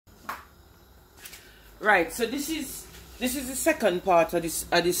Right, so this is the second part of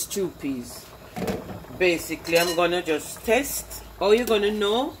this stew peas. Basically, I'm gonna just test. How you gonna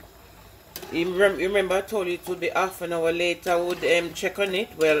know? You remember I told you it would be half an hour later I would check on it.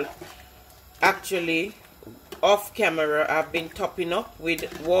 Well, actually, off camera I've been topping up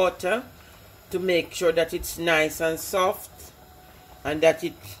with water to make sure that it's nice and soft and that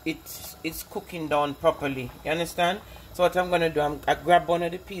it's cooking down properly. You understand? So what I'm gonna do, I grab one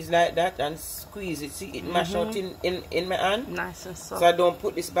of the peas like that and squeeze it. See it mash out in my hand. Nice and soft. So I don't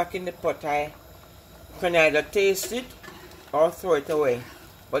put this back in the pot. I can either taste it or throw it away.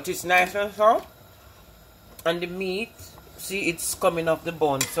 But it's nice and soft. And the meat, see, it's coming off the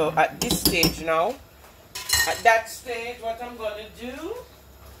bone. So at this stage now, at that stage, what I'm gonna do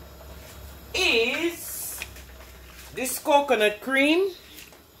is this coconut cream.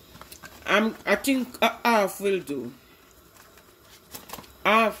 I think a half will do.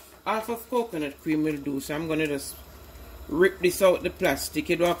 Half of coconut cream will do. So I'm gonna just rip this out the plastic.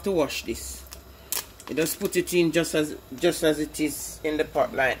 You don't have to wash this. You just put it in just as it is in the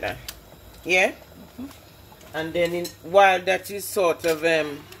pot like that. Yeah. And then while that is sort of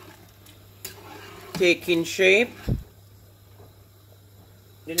taking shape,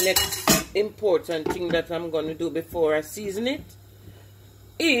 the next important thing that I'm gonna do before I season it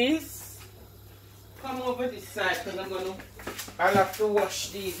is come over this side because I'll have to wash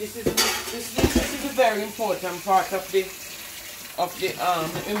these. This is a very important part of the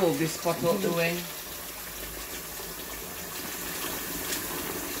let me move this pot out the way.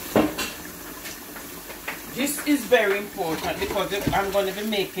 This is very important because I'm going to be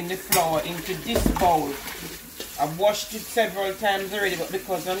making the flour into this bowl. I've washed it several times already, but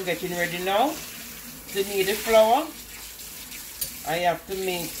because I'm getting ready now to need the flour, I have to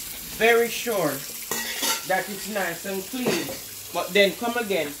make very sure that it's nice and clean. But then come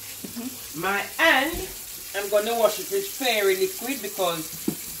again. My hand, I'm going to wash it with fairy liquid because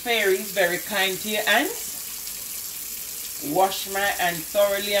fairy is very kind to your hands. Wash my hand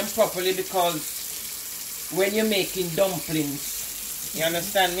thoroughly and properly because when you're making dumplings, you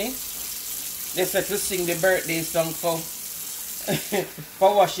understand me? They said to sing the birthday song for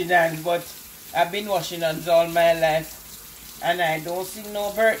for washing hands, but I've been washing hands all my life and I don't sing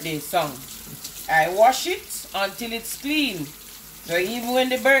no birthday song. I wash it until it's clean. So even when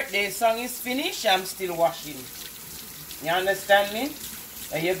the birthday song is finished, I'm still washing. You understand me?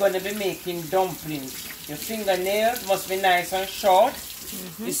 And you're going to be making dumplings. Your fingernails must be nice and short.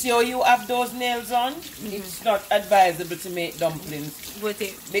 You see how you have those nails on? It's not advisable to make dumplings. Would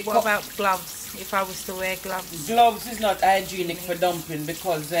it? What about gloves? If I was to wear gloves? Gloves is not hygienic for dumpling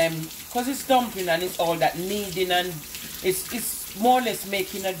because it's dumpling and it's all that kneading and it's more or less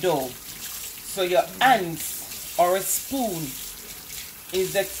making a dough. So your hands or a spoon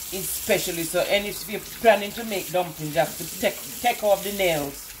is specially so. And if you're planning to make dumplings, you have to take off the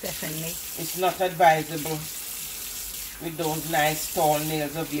nails. Definitely. It's not advisable with those nice tall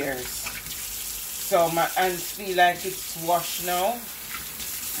nails of yours. So my hands feel like it's washed now,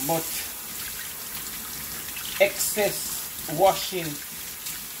 but excess washing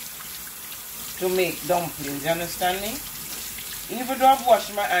to make dumplings, you understand me? Even though I've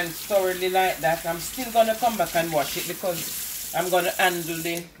washed my hands thoroughly like that, I'm still gonna come back and wash it because I'm gonna handle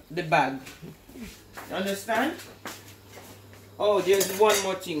the bag. You understand? Oh, there's one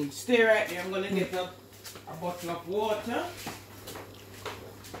more thing. Stay right there. I'm gonna get a bottle of water.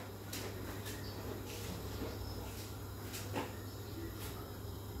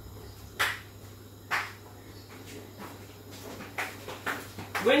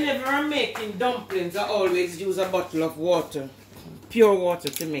 Whenever I'm making dumplings, I always use a bottle of water, pure water,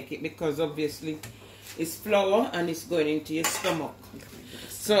 to make it because obviously it's flour and it's going into your stomach.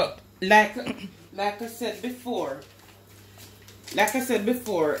 So, like I said before,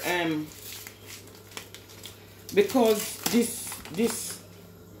 because this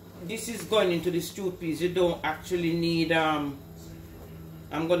is going into the stew peas, you don't actually need I'm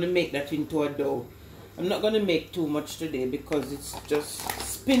going to make that into a dough. I'm not going to make too much today because it's just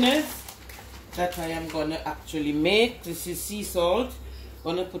spinners that I am going to actually make. This is sea salt. I'm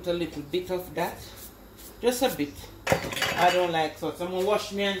going to put a little bit of that, just a bit. I don't like salt. So I'm going to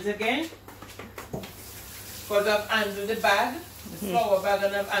wash my hands again because I've handled the bag, the flour bag,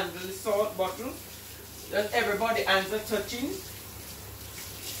 and I've handled the salt bottle. That everybody hands are touching.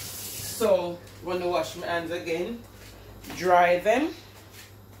 So I'm going to wash my hands again, dry them,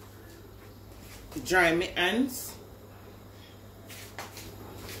 dry my hands,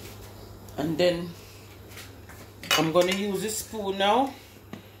 and then I'm going to use a spoon now.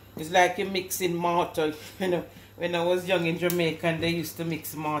 It's like you're mixing mortar. You know, when I was young in Jamaica, they used to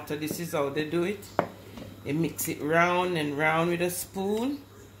mix mortar. This is how they do it. You mix it round and round with a spoon.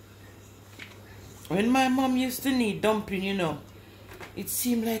 When my mom used to knead dumpling, you know, it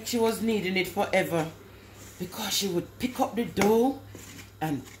seemed like she was kneading it forever, because she would pick up the dough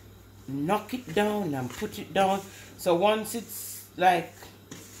and knock it down and put it down. So once it's like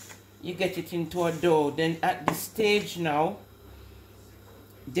you get it into a dough, then at this stage now,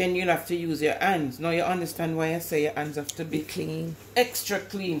 then you'll have to use your hands. Now you understand why I say your hands have to be clean, extra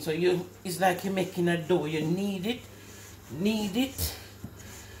clean. So it's like you're making a dough. You knead it.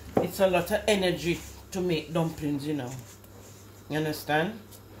 It's a lot of energy to make dumplings, you know. You understand?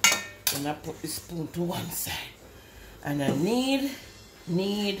 And I put the spoon to one side, and I knead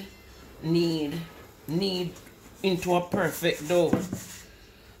into a perfect dough.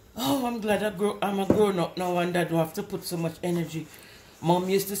 Oh, I'm glad I'm a grown up now and I don't have to put so much energy. Mom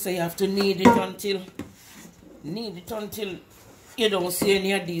used to say you have to knead it until you don't see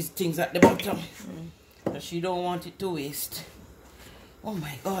any of these things at the bottom. But she don't want it to waste. Oh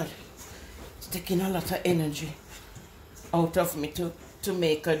my God, it's taking a lot of energy out of me to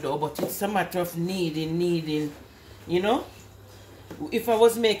make a dough, but it's a matter of kneading, you know. If I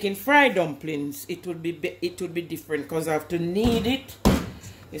was making fried dumplings, it would be different, because I have to knead it.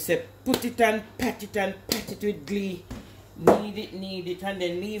 You say put it and pat it with glee. Knead it, and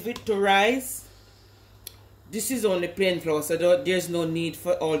then leave it to rise. This is only plain flour, so there's no need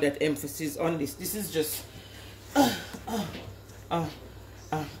for all that emphasis on this. This is just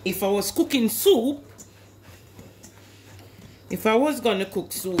if I was cooking soup, if I was gonna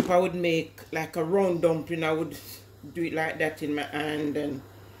cook soup, I would make like a round dumpling. I would do it like that in my hand, and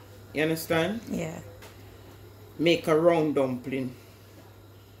you understand? Yeah. Make a round dumpling.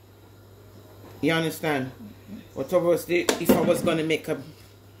 You understand? But obviously, if I was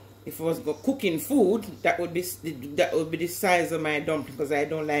cooking food, that would be the size of my dumpling, because I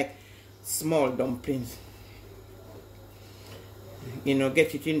don't like small dumplings. You know,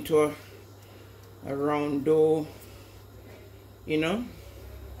 get it into a round dough, you know,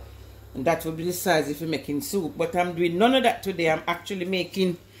 and that will be the size if you're making soup. But I'm doing none of that today. I'm actually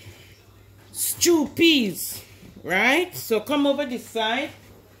making stew peas, right? So come over this side.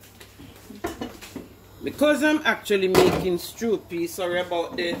 Because I'm actually making stew peas, sorry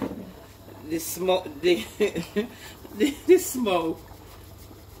about the smoke, the smoke.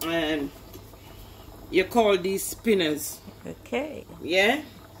 And you call these spinners. Okay. Yeah?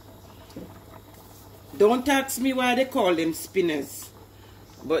 Don't ask me why they call them spinners.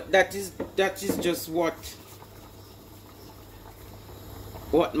 But that is just what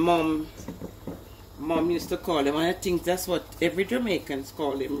mom used to call them. And I think that's what every Jamaicans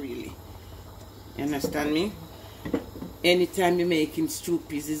call them, really. You understand me? Anytime you're making stew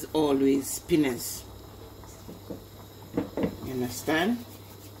peas, is always spinners. You understand?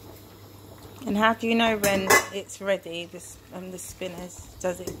 And how do you know when it's ready, the spinners?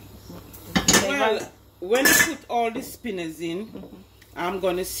 Does it? Well, when I put all the spinners in, I'm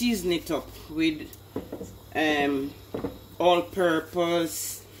going to season it up with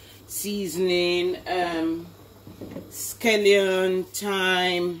all-purpose seasoning, scallion,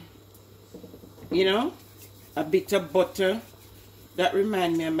 thyme, you know, a bit of butter. That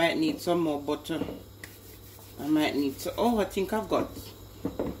reminds me, I might need some more butter. I might need to. Oh, I think I've got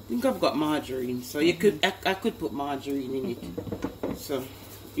margarine. So you could, I could put margarine in it. So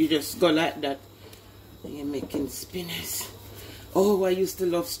you just go like that. And you're making spinners. Oh, I used to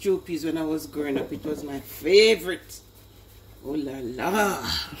love stew peas when I was growing up. It was my favorite. Oh la la.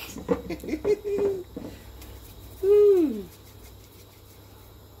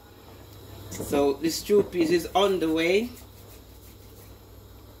 So the stew peas is on the way,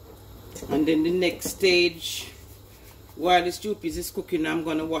 and then the next stage, while the stew peas is cooking, I'm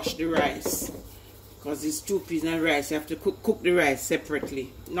gonna wash the rice, because the stew peas and rice, you have to cook the rice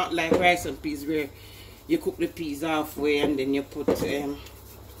separately, not like rice and peas where you cook the peas halfway and then you put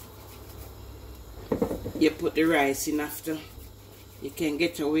the rice in after. You can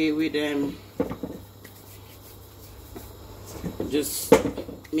get away with just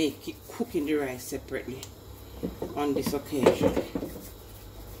cooking the rice separately on this occasion.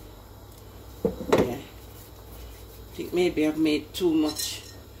 Yeah, I think maybe I've made too much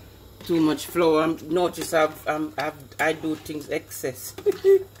flour. Notice I do things excess.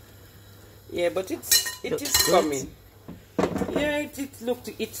 Yeah, but it is coming. Yeah, it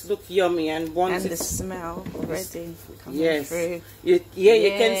look yummy, and once the smell already coming yes through. you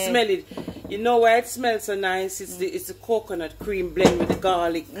can smell it. You know why it smells so nice? It's the coconut cream blend with the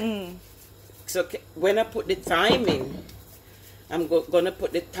garlic. So when I put the thyme in, I'm gonna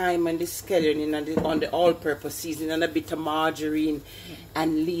put the thyme and the scallion in on the all-purpose seasoning and a bit of margarine,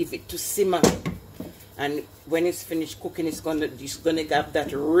 and leave it to simmer. and when it's finished cooking, it's gonna have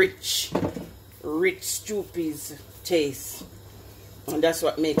that rich stew peas taste, and that's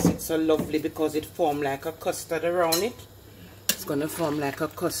what makes it so lovely, because it forms like a custard around it. It's gonna form like a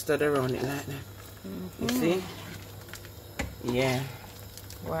custard around it like that. You see? Yeah.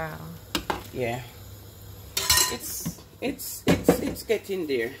 Wow. Yeah. It's getting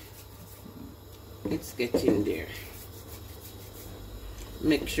there. It's getting there.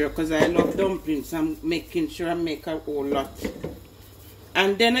 Make sure, because I love dumplings, I'm making sure I make a whole lot.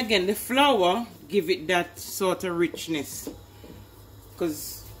 And then again, the flour give it that sort of richness,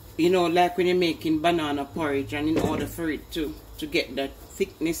 because you know, like when you're making banana porridge, and in order for it to get that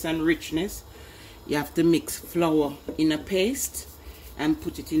thickness and richness, you have to mix flour in a paste and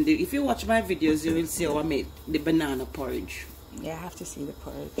put it in the... If you watch my videos, you will see how I make the banana porridge. Yeah, I have to see the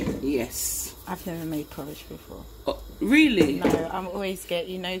porridge. Yes. I've never made porridge before. Oh, really? No, I'm always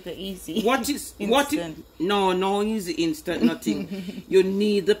you know, the easy. No easy instant, nothing. You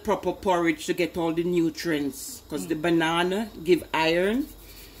need the proper porridge to get all the nutrients, because the banana give iron,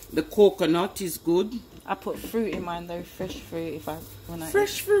 the coconut is good. I put fruit in mine though, fresh fruit.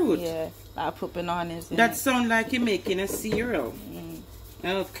 Fresh fruit? Yeah, like I put bananas in That it. sounds like you're making a cereal.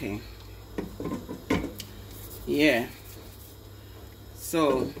 Okay. Yeah.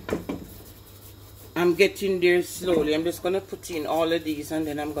 So I'm getting there slowly. I'm just gonna put in all of these, and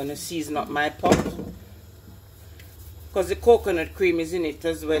then I'm gonna season up my pot, because the coconut cream is in it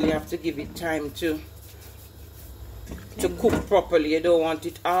as well. You have to give it time to cook properly. You don't want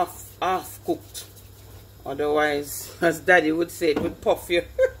it half cooked, otherwise, as Daddy would say, it would puff you.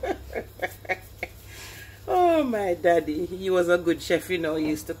 Oh, my daddy, he was a good chef, you know. He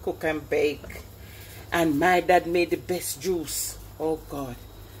used to cook and bake, and my dad made the best juice. Oh God,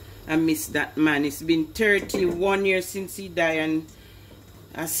 I miss that man. It's been 31 years since he died, and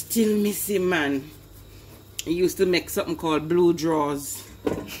I still miss him, man. He used to make something called Blue Draws.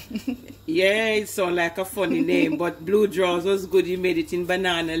 Yeah, it sounds like a funny name, but Blue Draws was good. He made it in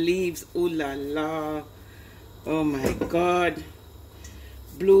banana leaves. Ooh la la. Oh my God.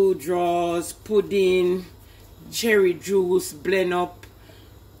 Blue Draws, pudding, cherry juice, blend up,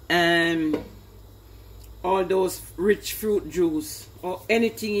 all those rich fruit juice, or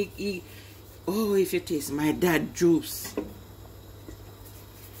anything oh, if you taste my dad juice,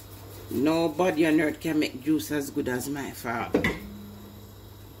 nobody on earth can make juice as good as my father.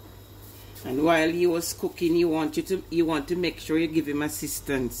 And while he was cooking, you want to make sure you give him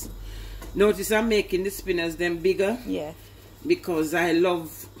assistance. Notice I'm making the spinners them bigger. Yeah. Because I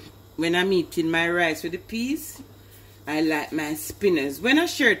love, when I'm eating my rice with the peas, I like my spinners. When I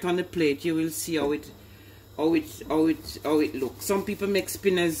share it on the plate, you will see how it looks. Some people make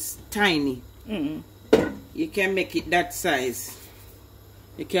spinners tiny. You can make it that size.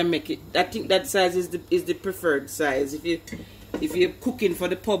 You can make it. I think that size is the preferred size. If you're cooking for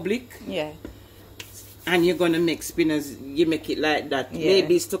the public, yeah, and you're gonna make spinners, you make it like that. Yeah.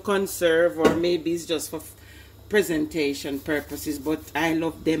 Maybe it's to conserve, or maybe it's just for presentation purposes. But I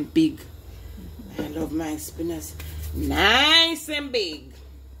love them big. I love my spinners nice and big.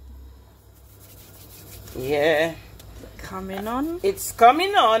 Yeah. Coming on. It's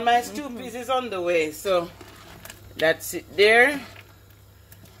coming on. My stew peas is on the way. So that's it there.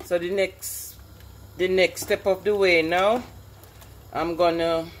 So the next step of the way now, I'm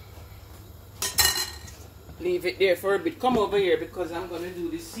gonna leave it there for a bit. Come over here, because I'm gonna do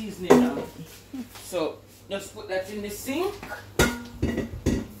the seasoning now. So just put that in the sink.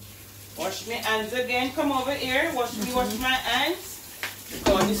 Wash my hands again. Come over here. Wash my hands,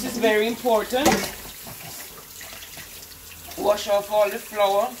 because this is very important. Wash off all the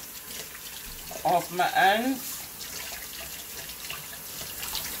flour off my hands,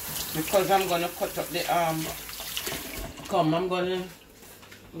 because I'm gonna cut up the I'm gonna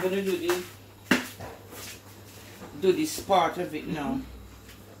do this part of it now.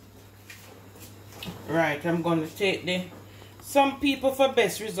 Right, I'm gonna take some people, for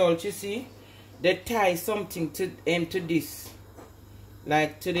best result, you see, they tie something to this,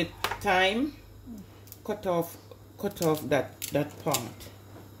 like to the thyme. Cut off that part.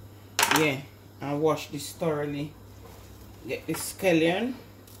 Yeah, and wash this thoroughly. Get the scallion,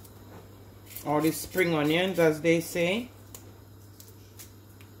 or the spring onions, as they say.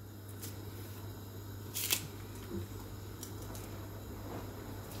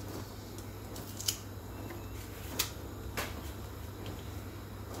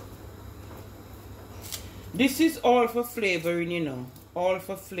 This is all for flavoring, you know. All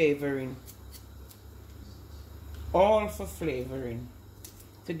for flavoring. All for flavoring.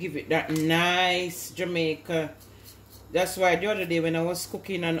 To give it that nice Jamaican That's why the other day when I was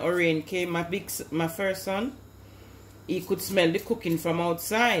cooking and Orion came, my first son, he could smell the cooking from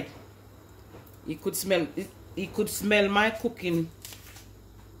outside. He could smell my cooking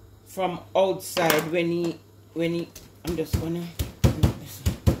from outside when he I'm just gonna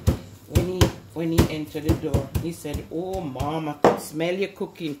when he entered the door. He said, "Oh mom, I could smell your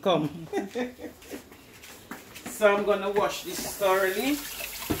cooking, come." So I'm gonna wash this thoroughly.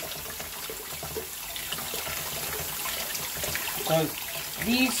 Because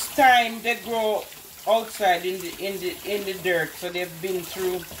these thyme, they grow outside in the dirt, so they've been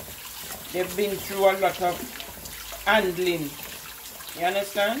through a lot of handling. You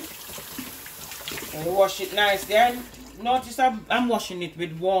understand? And wash it nicely. And notice I'm washing it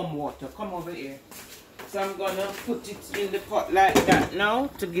with warm water. Come over here. So I'm gonna put it in the pot like that now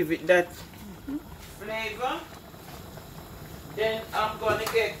to give it that flavor. Then I'm gonna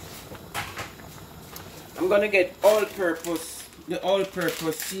get the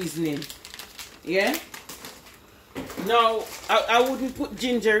all-purpose seasoning. Yeah. Now I wouldn't put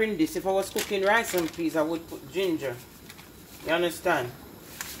ginger in this. If I was cooking rice and peas, I would put ginger. You understand?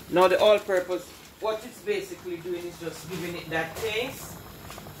 Now the all-purpose, what it's basically doing is just giving it that taste.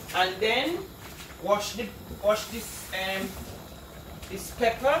 And then wash this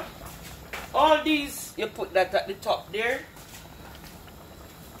pepper. All these you put that at the top there.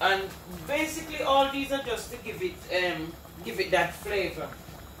 And basically all these are just to give it that flavor.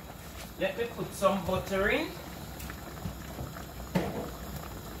 Let me put some butter in.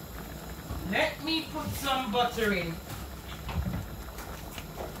 Let me put some butter in.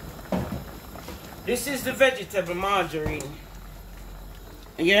 This is the vegetable margarine.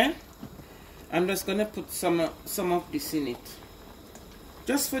 Yeah? I'm just gonna put some of this in it.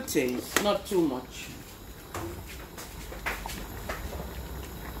 Just for taste, not too much.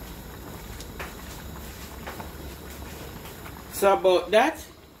 So about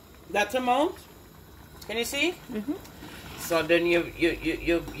that amount, can you see? Mm-hmm. So then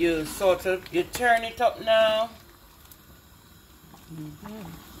you sort of turn it up now.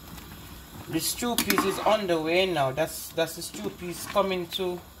 Mm-hmm. The stew piece is on the way now. That's the stew piece coming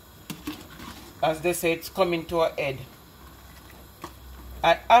to, as they say, it's coming to a head.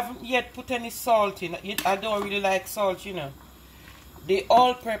 I haven't yet put any salt in. I don't really like salt, you know. The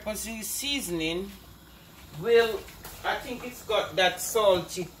all-purpose seasoning will, I think it's got that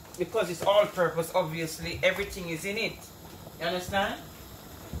salty, because it's all-purpose, obviously, everything is in it. You understand?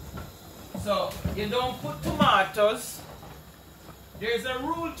 So, you don't put tomatoes. There's a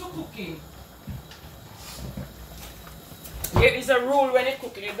rule to cooking. There is a rule when you're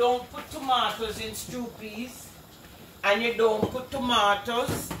cooking. You don't put tomatoes in stew peas. And you don't put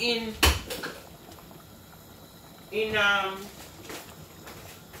tomatoes in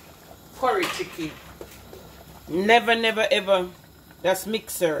curry chicken. Never, never, ever. That's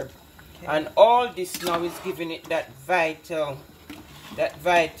mixed herb. Okay. And all this now is giving it that vital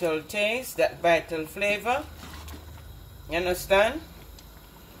taste, that vital flavor. You understand?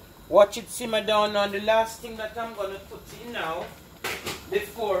 Watch it simmer down. On the last thing that I'm going to put in now,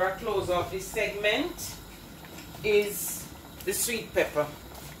 before I close off this segment, is the sweet pepper.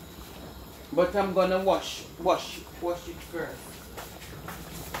 But I'm going to wash it first.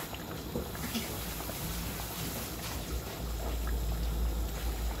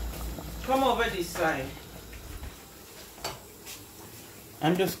 Come over this side.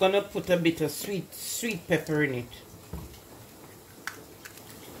 I'm just going to put a bit of sweet pepper in it.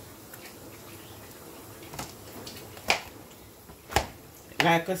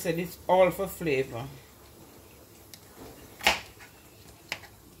 Like I said, it's all for flavor.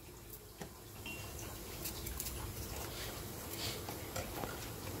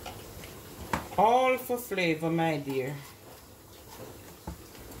 All for flavor, my dear.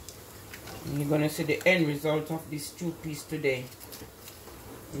 And you're going to see the end result of this stew piece today.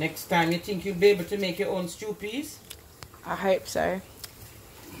 Next time, you think you'll be able to make your own stew piece? I hope so.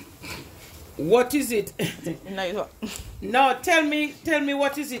 What is it? No, what? No, tell me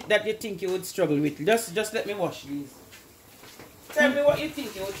what is it that you think you would struggle with? Just let me wash these. Tell me what you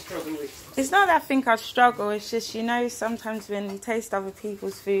think you would struggle with. It's not that I think I'd struggle, it's just, you know, sometimes when you taste other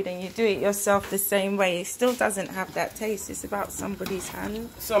people's food and you do it yourself the same way, it still doesn't have that taste. It's about somebody's hand.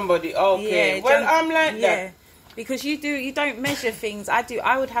 Somebody, okay. Yeah, well, I'm like that. Because you don't measure things.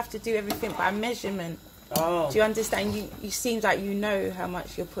 I would have to do everything by measurement. Oh. Do you understand? You seems like you know how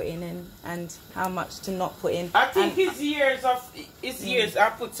much you're putting in and how much to not put in. I think his years I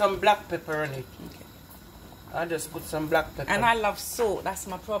put some black pepper in it. Okay. I just put some black pepper. And I love salt, that's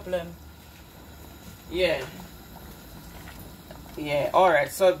my problem. Yeah. Yeah, alright.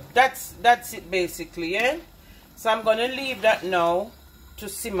 So that's it basically, yeah? So I'm going to leave that now to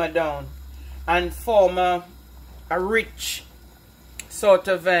simmer down and form a rich sort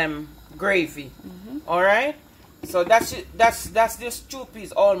of gravy. All right. So that's it. That's the stew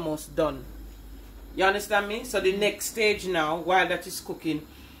piece almost done. You understand me? So the next stage now, while that is cooking,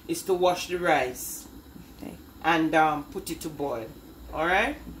 is to wash the rice and put it to boil. All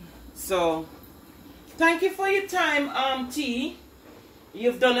right. So thank you for your time, T.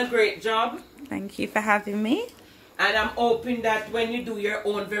 You've done a great job. Thank you for having me. And I'm hoping that when you do your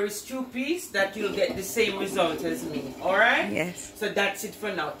own very stew piece, that you'll get the same result as me. Alright? Yes. So that's it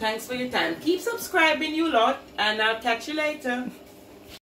for now. Thanks for your time. Keep subscribing, you lot. And I'll catch you later.